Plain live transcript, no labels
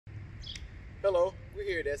Hello, we're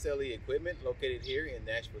here at SLE Equipment located here in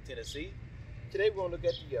Nashville, Tennessee. Today we're going to look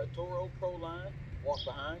at the Toro PROLINE walk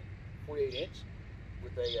behind 48 inch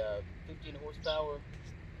with a 15 horsepower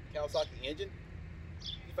Kawasaki engine.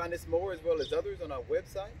 You find this mower as well as others on our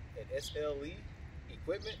website at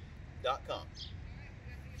sleequipment.com.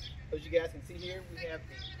 As you guys can see here, we have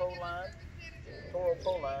the Toro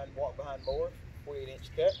PROLINE walk behind mower, 48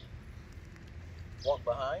 inch cut, walk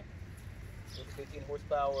behind with a 15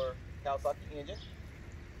 horsepower Kawasaki engine.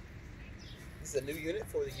 This is a new unit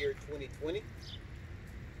for the year 2020.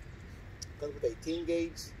 Comes with a 10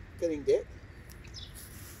 gauge cutting deck.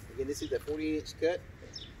 Again, this is a 48 inch cut.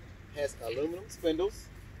 Has aluminum spindles.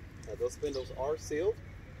 Those spindles are sealed,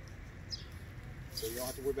 so you don't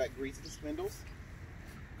have to worry about greasing the spindles.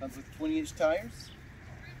 Comes with 20 inch tires.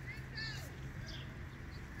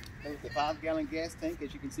 Comes with a 5-gallon gas tank,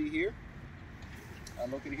 as you can see here.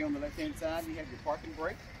 Located here on the left hand side, you have your parking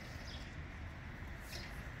brake.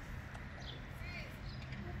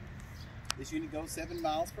 This unit goes 7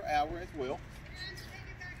 miles per hour as well.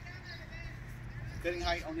 The cutting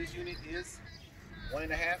height on this unit is 1.5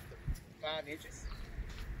 to 5 inches.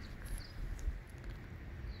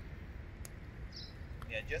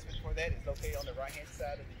 The adjustment for that is located on the right hand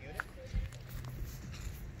side of the unit.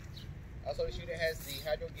 Also, this unit has the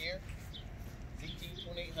Hydro Gear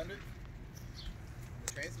GT2800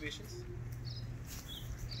 transmissions.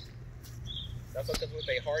 It also comes with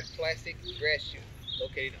a hard plastic grass chute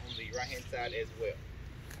located on the right hand side as well.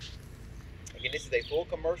 Again, this is a full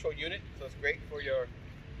commercial unit, so it's great for your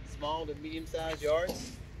small to medium sized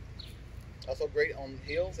yards. Also great on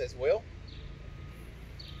hills as well.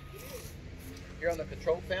 Here on the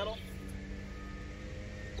control panel,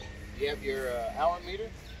 you have your hour meter,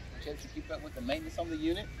 which helps you keep up with the maintenance on the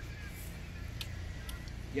unit.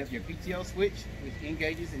 You have your PTO switch, which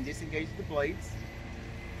engages and disengages the blades.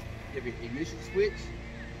 You have your ignition switch,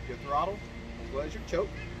 your throttle, as well as your choke.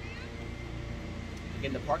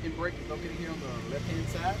 Again, the parking brake is located here on the left hand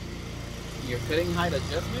side. Your cutting height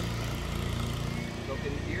adjustment is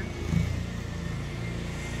located here.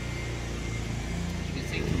 You can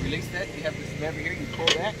see to release that, you have this lever here. You pull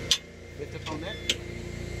that, lift up on that,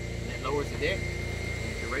 and that lowers the deck.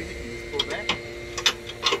 To raise it, you just pull back,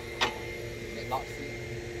 and that locks the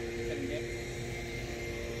cutting deck.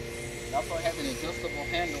 It also has an adjustable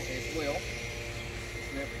handle as well. This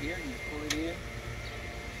lever here, you just pull it in.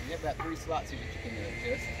 You have about 3 slots here that you can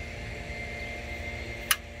adjust.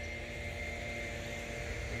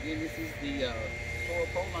 Again, this is the Toro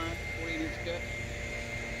PROLINE 48 inch cut.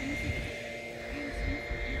 And this is the DNC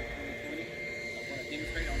for the year 2020. I'm going to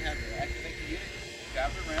demonstrate on how to activate the unit,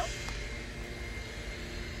 drive it around.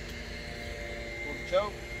 Pull the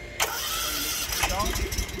choke, turn the switch on.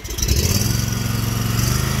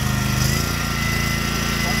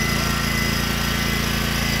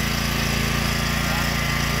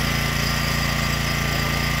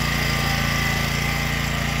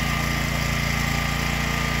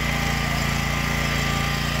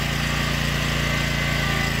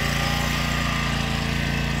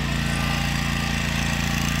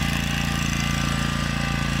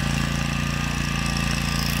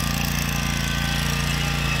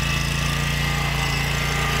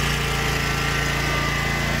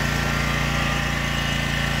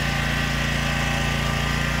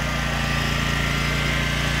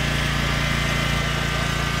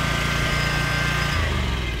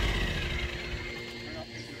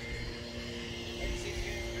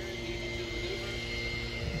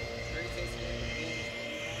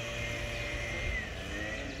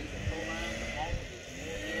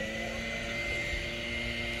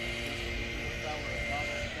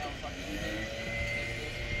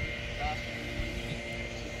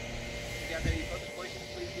 If you have any further questions,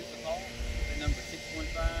 please give us a call. The number is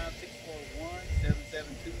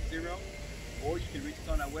 615-641-7720, or you can reach us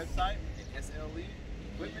on our website at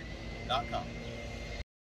sleequipment.com.